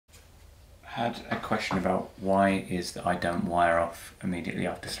Had a question about why is that I don't wire off immediately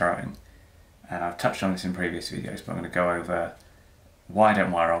after throwing, and I've touched on this in previous videos, but I'm going to go over why I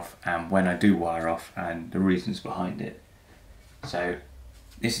don't wire off and when I do wire off and the reasons behind it. So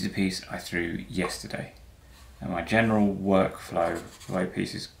this is a piece I threw yesterday, and my general workflow, the way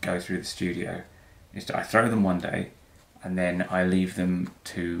pieces go through the studio, is that I throw them one day and then I leave them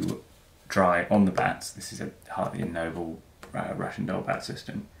to dry on the batts. This is a Hartley & Noble Russian doll bat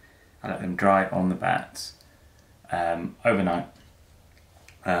system. I let them dry on the batts overnight,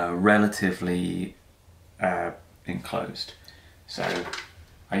 relatively enclosed. So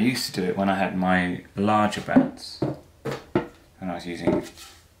I used to do it when I had my larger batts, and I was using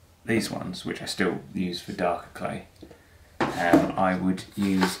these ones, which I still use for darker clay. I would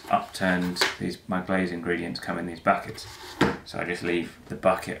use upturned, my glaze ingredients come in these buckets, so I just leave the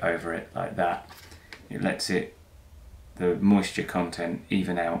bucket over it like that. It lets the moisture content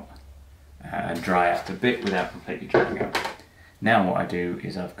even out and dry out a bit without completely drying out. Now what I do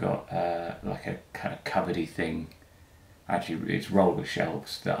is I've got like a kind of cupboardy thing. Actually, it's roller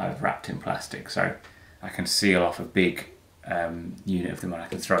shelves that I've wrapped in plastic, so I can seal off a big unit of them, and I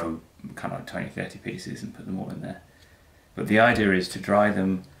can throw kind of like 20-30 pieces and put them all in there. But the idea is to dry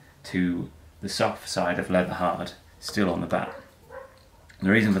them to the soft side of leather hard, still on the bat. And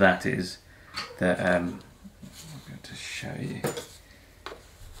the reason for that is that I'm going to show you.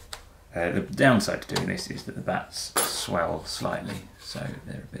 The downside to doing this is that the bats swell slightly, so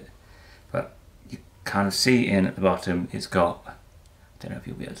they're a bit, but you kind of see in at the bottom it's got, I don't know if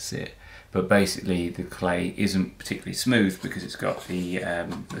you'll be able to see it, but basically the clay isn't particularly smooth because it's got the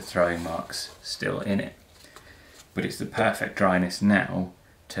throwing marks still in it. But it's the perfect dryness now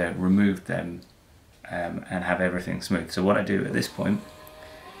to remove them and have everything smooth. So what I do at this point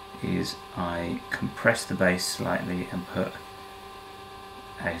is I compress the base slightly and put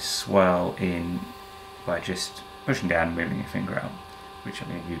a swirl in by just pushing down and moving your finger out, which, I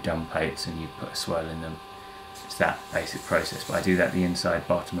mean, if you've done plates and you put a swirl in them, it's that basic process. But I do that the inside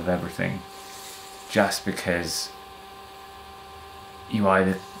bottom of everything, just because you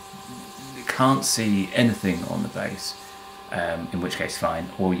either can't see anything on the base, in which case fine,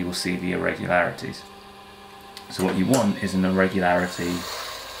 or you will see the irregularities. So what you want is an irregularity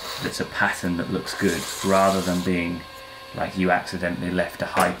that's a pattern that looks good, rather than being like you accidentally left a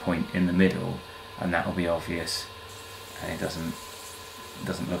high point in the middle and that will be obvious and it doesn't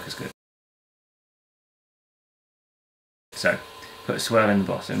look as good. So put a swirl in the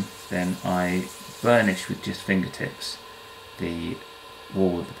bottom, then I burnish with just fingertips the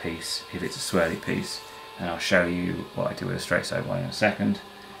wall of the piece if it's a swirly piece, and I'll show you what I do with a straight side one in a second.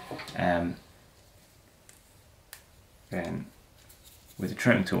 Then with a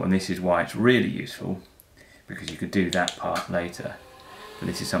trimming tool, and this is why it's really useful, because you could do that part later, but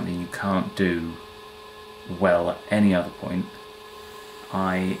this is something you can't do well at any other point.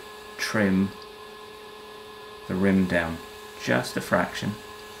 I trim the rim down just a fraction,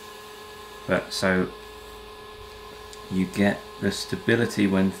 but so you get the stability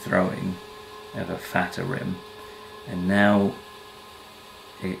when throwing of a fatter rim, and now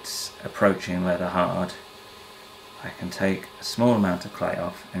it's approaching leather hard. I can take a small amount of clay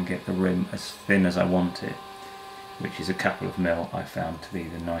off and get the rim as thin as I want it, which is a couple of mil I found to be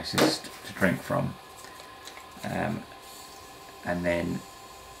the nicest to drink from. And then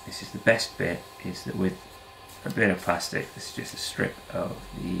this is the best bit, is that with a bit of plastic, this is just a strip of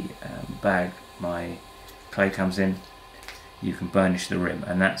the bag my clay comes in, you can burnish the rim,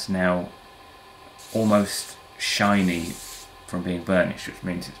 and that's now almost shiny from being burnished, which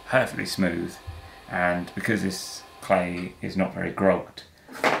means it's perfectly smooth, and because this clay is not very grogged,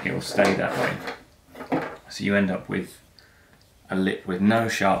 it will stay that way. So you end up with a lip with no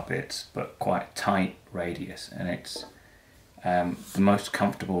sharp bits but quite tight radius, and it's the most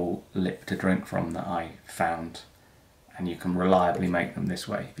comfortable lip to drink from that I found, and you can reliably make them this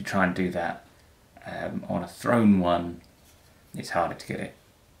way. If you try and do that on a thrown one, it's harder to get it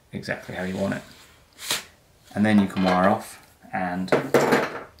exactly how you want it. And then you can wire off, and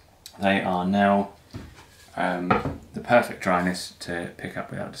they are now the perfect dryness to pick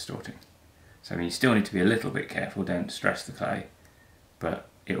up without distorting. So I mean, you still need to be a little bit careful, don't stress the clay, but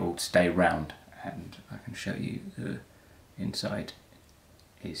it will stay round, and I can show you the inside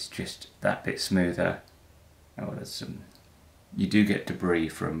is just that bit smoother. Oh, there's some, you do get debris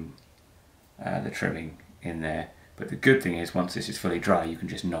from the trimming in there, but the good thing is once this is fully dry you can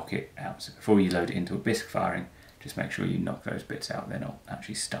just knock it out. So before you load it into a bisque firing, just make sure you knock those bits out. They're not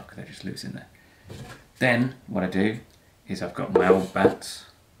actually stuck, they're just loose in there. Then what I do is I've got my old batts,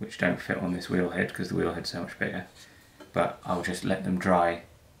 which don't fit on this wheel head because the wheel head's so much bigger, but I'll just let them dry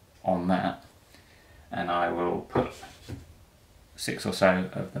on that, and I will put 6 or so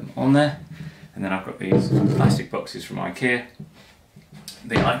of them on there. And then I've got these plastic boxes from IKEA.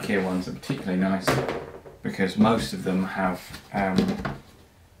 The IKEA ones are particularly nice because most of them have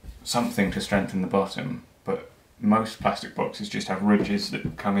something to strengthen the bottom, but most plastic boxes just have ridges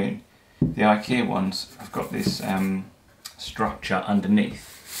that come in. The IKEA ones have got this structure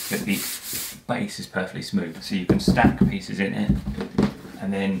underneath that the base is perfectly smooth, so you can stack pieces in it,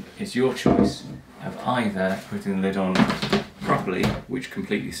 and then it's your choice of either putting the lid on properly, which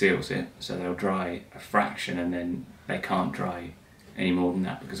completely seals it, so they'll dry a fraction and then they can't dry any more than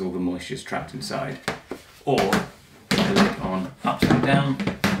that because all the moisture is trapped inside, or put the lid on upside down,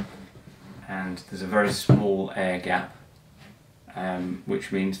 and there's a very small air gap,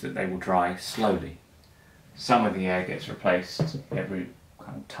 which means that they will dry slowly. Some of the air gets replaced every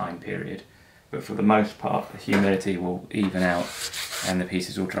kind of time period, but for the most part the humidity will even out and the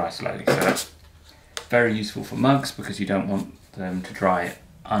pieces will dry slowly. So that's very useful for mugs because you don't want them to dry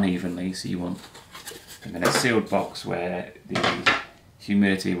unevenly, so you want them in a sealed box where the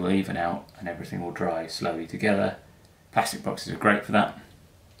humidity will even out and everything will dry slowly together. Plastic boxes are great for that.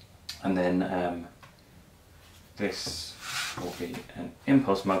 And then this will be an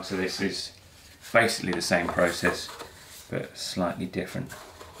impulse mug, so this is basically the same process but slightly different.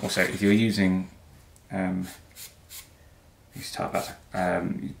 Also, if you're using these type of,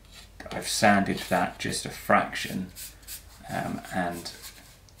 I've sanded that just a fraction, and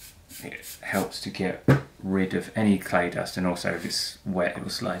it helps to get rid of any clay dust, and also if it's wet it will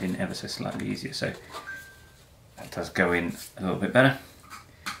slide in ever so slightly easier, so that does go in a little bit better.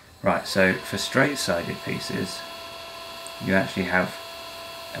 Right, so for straight sided pieces you actually have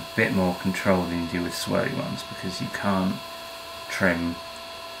a bit more control than you do with swirly ones, because you can't trim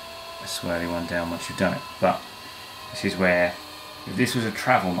a swirly one down once you've done it. But this is where, if this was a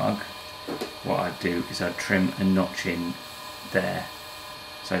travel mug, what I'd do is I'd trim a notch in there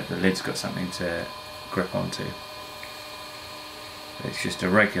so the lid's got something to grip onto. It's just a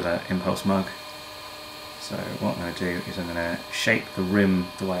regular impulse mug, so what I'm going to do is I'm going to shape the rim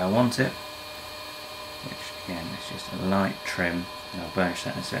the way I want it, which again is just a light trim, and I'll burnish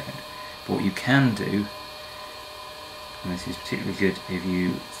that in a second. But what you can do, and this is particularly good if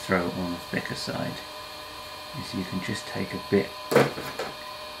you throw it on the thicker side, is you can just take a bit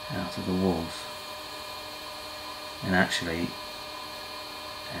out of the walls. And actually,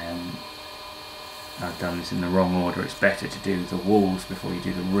 I've done this in the wrong order. It's better to do the walls before you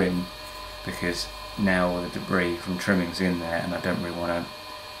do the rim, because now all the debris from trimming's in there and I don't really want to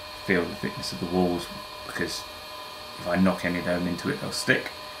feel the thickness of the walls, because if I knock any of them into it they'll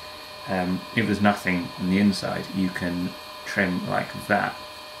stick. If there's nothing on the inside, you can trim like that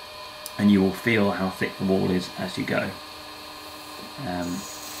and you will feel how thick the wall is as you go, and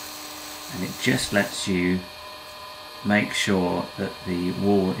it just lets you make sure that the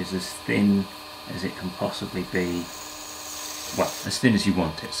wall is as thin as it can possibly be, well, as thin as you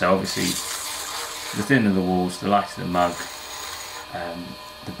want it. So obviously the thinner the walls, the lighter the mug,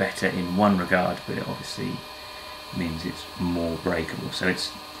 the better in one regard, but it obviously means it's more breakable. So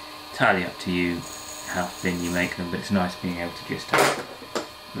it's entirely up to you how thin you make them, but it's nice being able to just take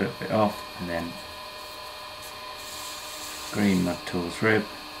a little bit off, and then green mud tools rib,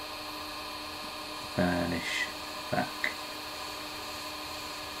 burnish back.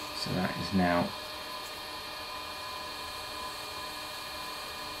 So that is now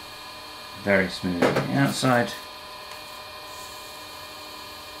very smooth on the outside.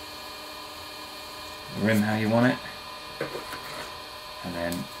 The rim how you want it, and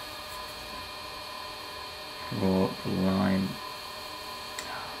then draw the line.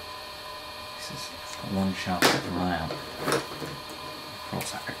 This is got one sharp bit to run out. Of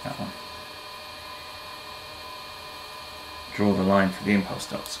course I picked that one. Draw the line for the impulse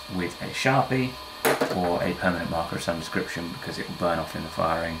dots with a Sharpie or a permanent marker of some description, because it will burn off in the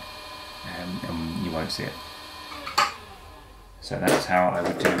firing and you won't see it. So that's how I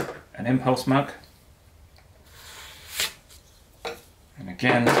would do an impulse mug. And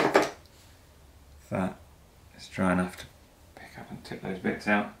again, that is dry enough to pick up and tip those bits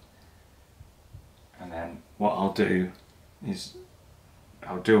out. And then what I'll do is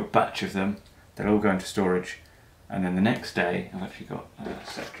I'll do a batch of them. They'll all go into storage. And then the next day, I've actually got a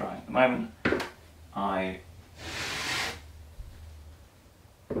set dry at the moment, I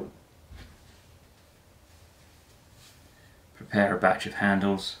prepare a batch of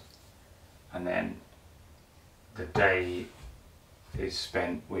handles, and then the day is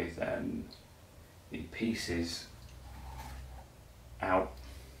spent with the pieces out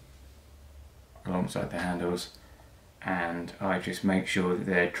alongside the handles, and I just make sure that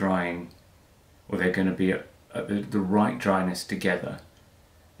they're drying, or they're going to be at the right dryness together.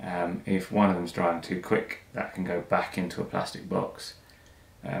 If one of them's drying too quick, that can go back into a plastic box.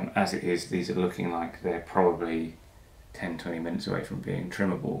 As it is, these are looking like they're probably 10-20 minutes away from being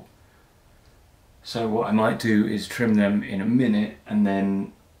trimmable. So what I might do is trim them in a minute, and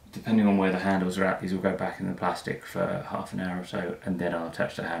then depending on where the handles are at, these will go back in the plastic for half an hour or so, and then I'll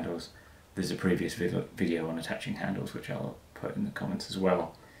attach the handles. There's a previous video on attaching handles which I'll put in the comments as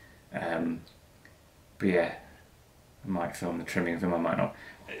well. But yeah, I might film the trimming of them, I might not.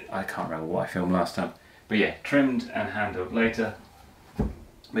 I can't remember what I filmed last time. But yeah, trimmed and handled later.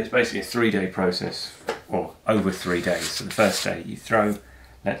 It's basically a 3-day process, or over 3 days. So the first day you throw,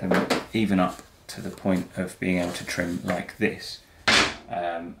 let them even up to the point of being able to trim like this.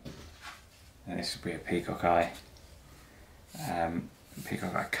 And this will be a peacock eye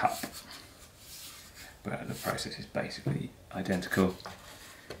cup. But the process is basically identical.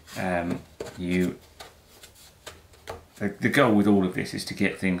 The goal with all of this is to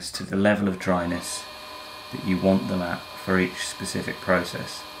get things to the level of dryness that you want them at for each specific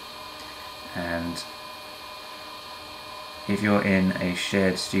process. And if you're in a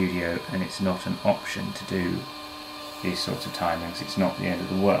shared studio and it's not an option to do these sorts of timings, it's not the end of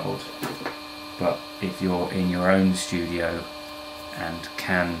the world. But if you're in your own studio and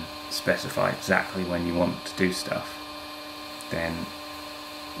can specify exactly when you want to do stuff, then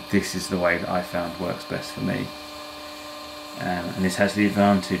this is the way that I found works best for me. And this has the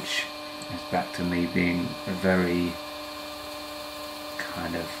advantage, it's back to me being a very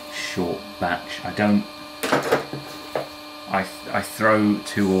kind of short batch. I throw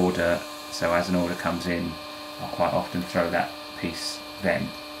to order, so as an order comes in, I'll quite often throw that piece then.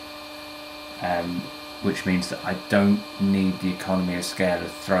 Which means that I don't need the economy of scale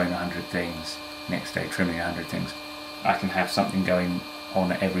of throwing 100 things, next day trimming 100 things. I can have something going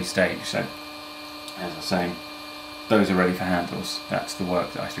on at every stage. So, as I was saying, those are ready for handles. That's the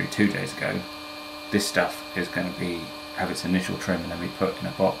work that I threw 2 days ago. This stuff is going to have its initial trim and then be put in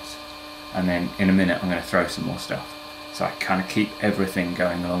a box. And then in a minute I'm going to throw some more stuff. So I kind of keep everything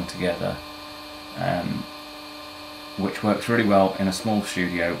going along together, which works really well in a small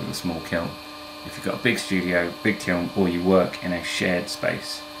studio with a small kiln. If you've got a big studio, big kiln, or you work in a shared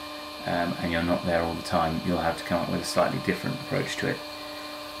space and you're not there all the time, you'll have to come up with a slightly different approach to it.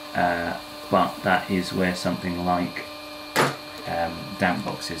 But that is where something like damp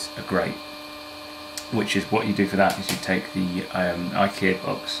boxes are great. Which is what you do for that is you take the IKEA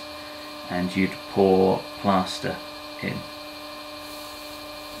box and you'd pour plaster in.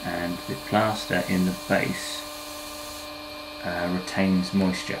 And the plaster in the base retains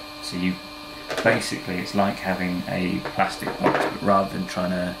moisture. So basically it's like having a plastic box, but rather than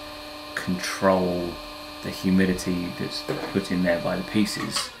trying to control the humidity that's put in there by the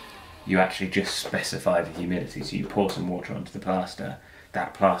pieces, you actually just specify the humidity. So you pour some water onto the plaster,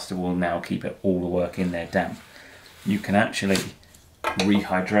 that plaster will now keep all the work in there damp. You can actually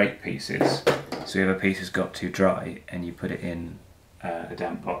rehydrate pieces, so if a piece has got too dry and you put it in a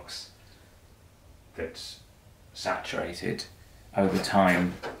damp box that's saturated, over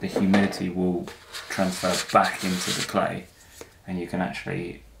time the humidity will transfer back into the clay and you can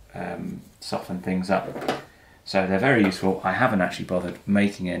actually soften things up. So they're very useful. I haven't actually bothered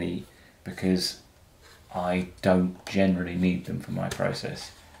making any because I don't generally need them for my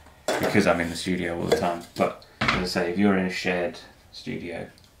process because I'm in the studio all the time. But as I say, if you're in a shared studio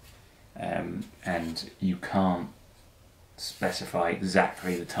and you can't specify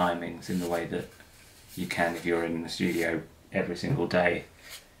exactly the timings in the way that you can if you're in the studio every single day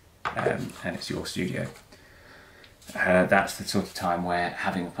and it's your studio, that's the sort of time where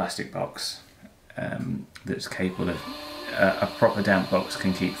having a plastic box that's capable of a proper damp box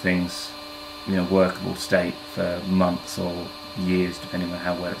can keep things in a workable state for months or years depending on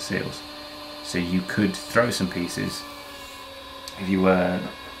how well it seals. So you could throw some pieces. If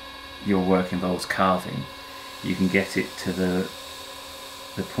your work involves carving, you can get it to the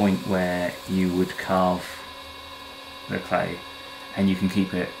point where you would carve the clay and you can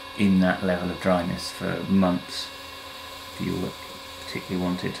keep it in that level of dryness for months if you particularly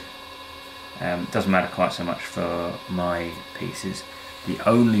wanted. Doesn't matter quite so much for my pieces. The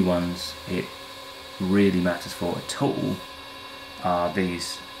only ones it really matters for at all are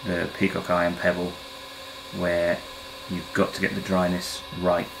these, the peacock eye and pebble, where you've got to get the dryness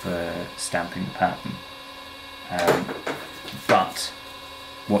right for stamping the pattern. But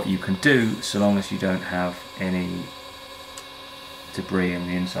what you can do, so long as you don't have any debris in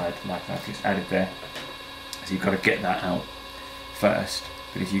the inside like I've just added there, is you've got to get that out first.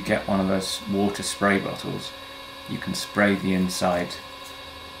 But if you get one of those water spray bottles, you can spray the inside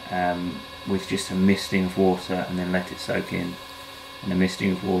with just a misting of water and then let it soak in, and a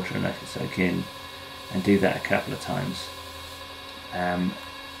misting of water and let it soak in, and do that a couple of times, and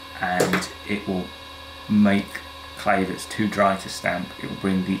it will make clay that's too dry to stamp. It will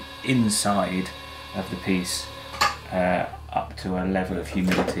bring the inside of the piece up to a level of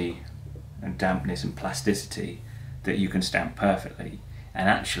humidity and dampness and plasticity that you can stamp perfectly, and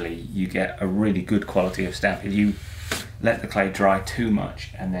actually you get a really good quality of stamp. If you let the clay dry too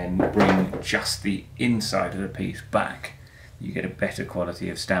much and then bring just the inside of the piece back, you get a better quality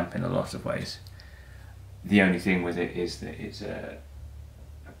of stamp in a lot of ways. The only thing with it is that it's a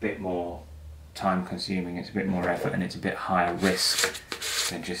bit more time consuming, it's a bit more effort, and it's a bit higher risk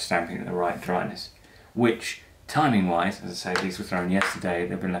than just stamping at the right dryness, which timing wise, as I say, these were thrown yesterday,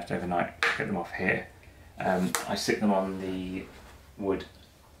 they've been left overnight. Get them off here. I sit them on the wood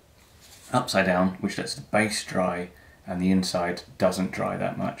upside down, which lets the base dry and the inside doesn't dry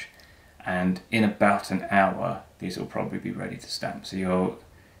that much, and in about an hour these will probably be ready to stamp. So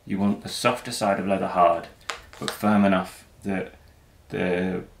you want the softer side of leather hard but firm enough that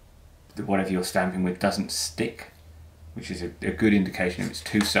the whatever you're stamping with doesn't stick, which is a good indication if it's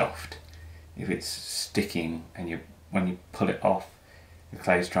too soft. If it's sticking and when you pull it off, the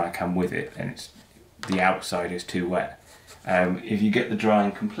clay's trying to come with it and the outside is too wet. If you get the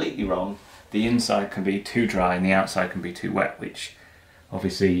drying completely wrong, the inside can be too dry and the outside can be too wet, which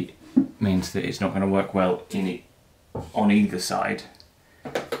obviously means that it's not going to work well on either side.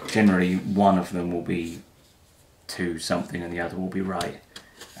 Generally one of them will be too something and the other will be right.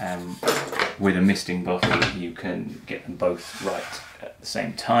 With a misting bottle you can get them both right at the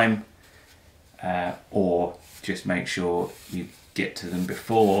same time, or just make sure you get to them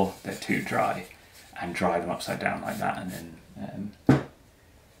before they're too dry and dry them upside down like that, and then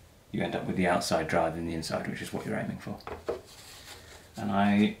you end up with the outside drier than the inside, which is what you're aiming for. And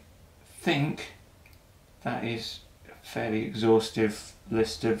I think that is a fairly exhaustive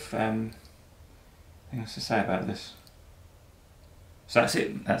list of things to say about this. So that's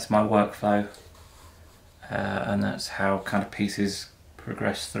it, that's my workflow, and that's how kind of pieces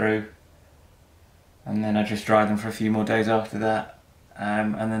progress through, and then I just dry them for a few more days after that,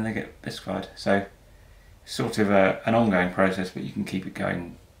 and then they get bisquied. So sort of an ongoing process, but you can keep it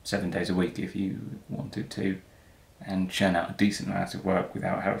going 7 days a week if you wanted to, and churn out a decent amount of work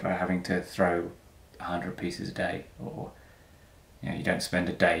without having to throw 100 pieces a day, or you don't spend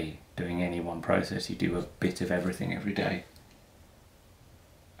a day doing any one process, you do a bit of everything every day.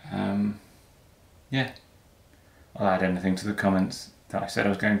 Yeah, I'll add anything to the comments that I said I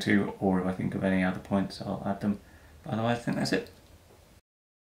was going to, or if I think of any other points I'll add them, but otherwise I think that's it.